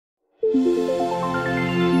Hi,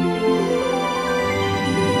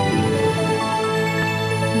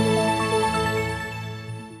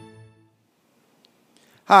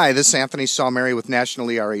 this is Anthony Salmeri with National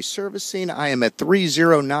ERA Servicing. I am at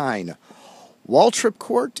 309 Waltrip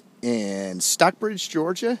Court in Stockbridge,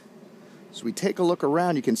 Georgia. As we take a look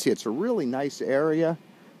around, you can see it's a really nice area,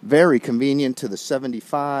 very convenient to the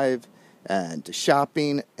 75 and to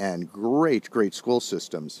shopping, and great school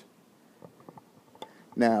systems.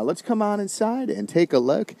 Now let's come on inside and take a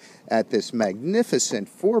look at this magnificent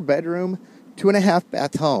 4-bedroom, 2.5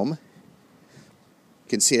 bath home. You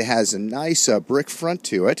can see it has a nice brick front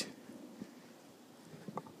to it.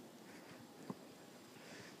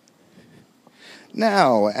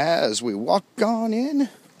 Now, as we walk on in,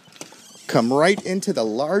 come right into the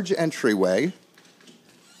large entryway.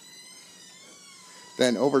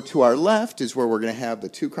 Then over to our left is where we're going to have the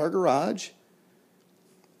 2-car garage.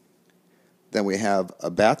 Then we have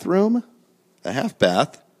a bathroom, a half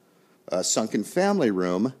bath, a sunken family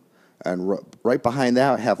room, and right behind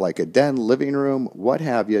that have like a den, living room, what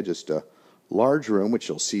have you, just a large room, which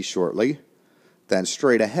you'll see shortly. Then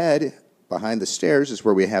straight ahead, behind the stairs, is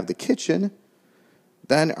where we have the kitchen,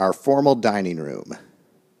 then our formal dining room.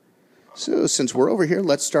 So since we're over here,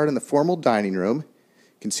 let's start in the formal dining room.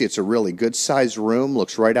 You can see it's a really good sized room,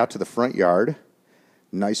 looks right out to the front yard.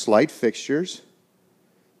 Nice light fixtures.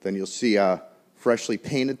 Then you'll see freshly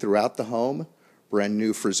painted throughout the home, brand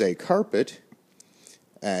new frisé carpet.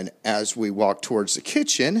 And as we walk towards the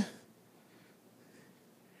kitchen, you're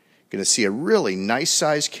going to see a really nice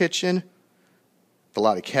sized kitchen with a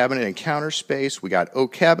lot of cabinet and counter space. We got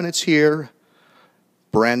oak cabinets here,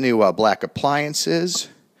 brand new black appliances,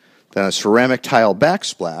 then a ceramic tile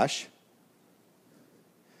backsplash.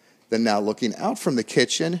 Then now looking out from the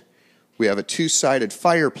kitchen, we have a 2-sided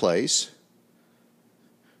fireplace,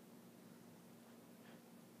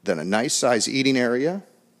 then a nice size eating area,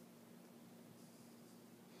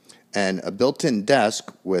 and a built-in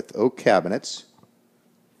desk with oak cabinets.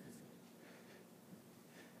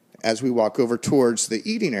 As we walk over towards the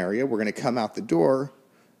eating area, we're going to come out the door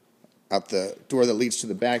that leads to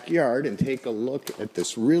the backyard, and take a look at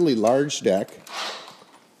this really large deck.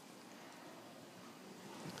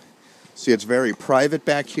 See, it's very private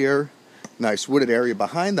back here. Nice wooded area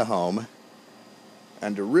behind the home,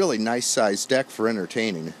 and a really nice sized deck for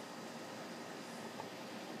entertaining.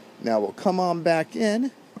 Now we'll come on back in.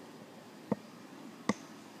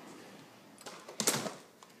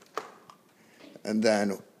 And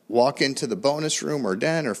then walk into the bonus room or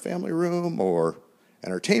den or family room or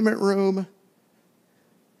entertainment room.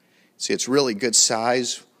 See, it's really good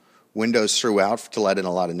size. Windows throughout to let in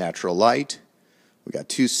a lot of natural light. We got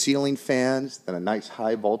 2 ceiling fans, then a nice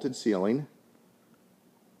high vaulted ceiling.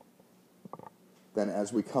 Then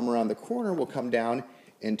as we come around the corner, we'll come down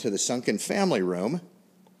into the sunken family room.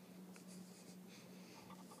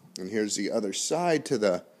 And here's the other side to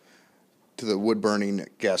the wood-burning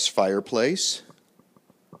gas fireplace.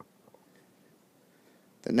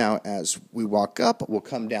 Then now as we walk up, we'll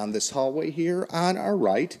come down this hallway here on our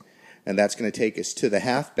right, and that's going to take us to the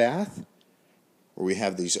half bath, where we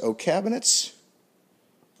have these oak cabinets.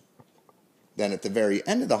 Then at the very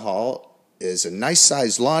end of the hall is a nice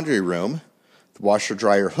sized laundry room with washer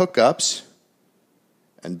dryer hookups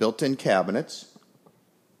and built-in cabinets.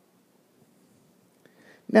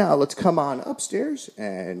 Now let's come on upstairs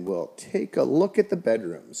and we'll take a look at the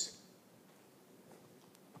bedrooms.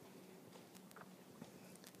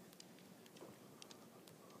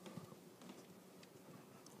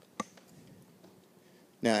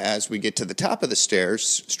 Now as we get to the top of the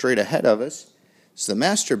stairs, straight ahead of us is the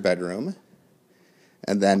master bedroom,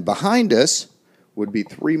 and then behind us would be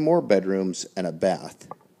 3 more bedrooms and a bath.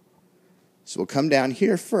 So we'll come down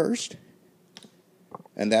here first,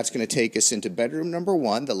 and that's going to take us into bedroom number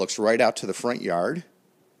 1 that looks right out to the front yard.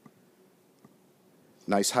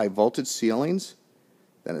 Nice high voltage ceilings,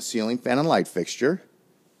 then a ceiling fan and light fixture.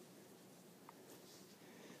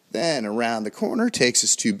 Then around the corner takes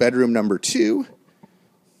us to bedroom number 2.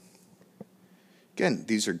 Again,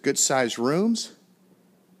 these are good sized rooms.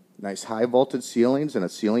 Nice high voltage ceilings and a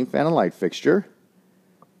ceiling fan and light fixture.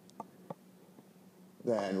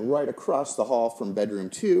 Then right across the hall from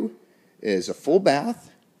bedroom 2 is a full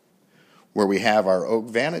bath where we have our oak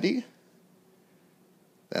vanity.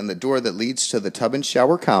 Then the door that leads to the tub and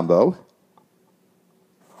shower combo.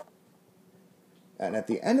 And at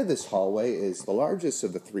the end of this hallway is the largest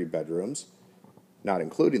of the 3 bedrooms, not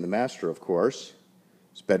including the master, of course.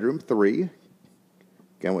 It's bedroom 3,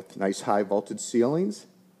 again with nice high voltage ceilings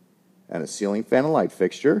and a ceiling fan and light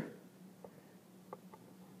fixture.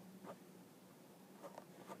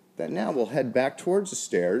 Then now we'll head back towards the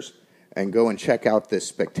stairs, and go and check out this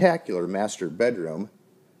spectacular master bedroom.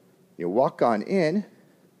 You walk on in,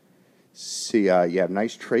 see you have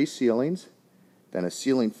nice tray ceilings, then a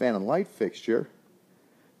ceiling fan and light fixture,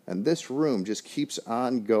 and this room just keeps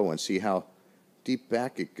on going. See how deep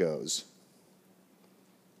back it goes.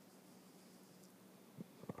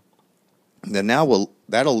 And then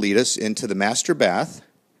that'll lead us into the master bath,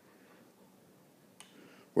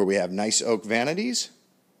 where we have nice oak vanities,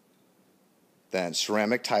 then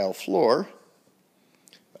ceramic tile floor,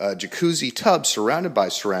 a jacuzzi tub surrounded by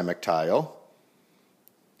ceramic tile,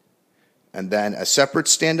 and then a separate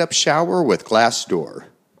stand-up shower with glass door.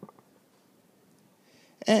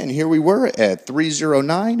 And here we were at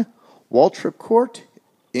 309 Waltrip Court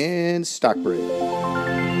in Stockbridge.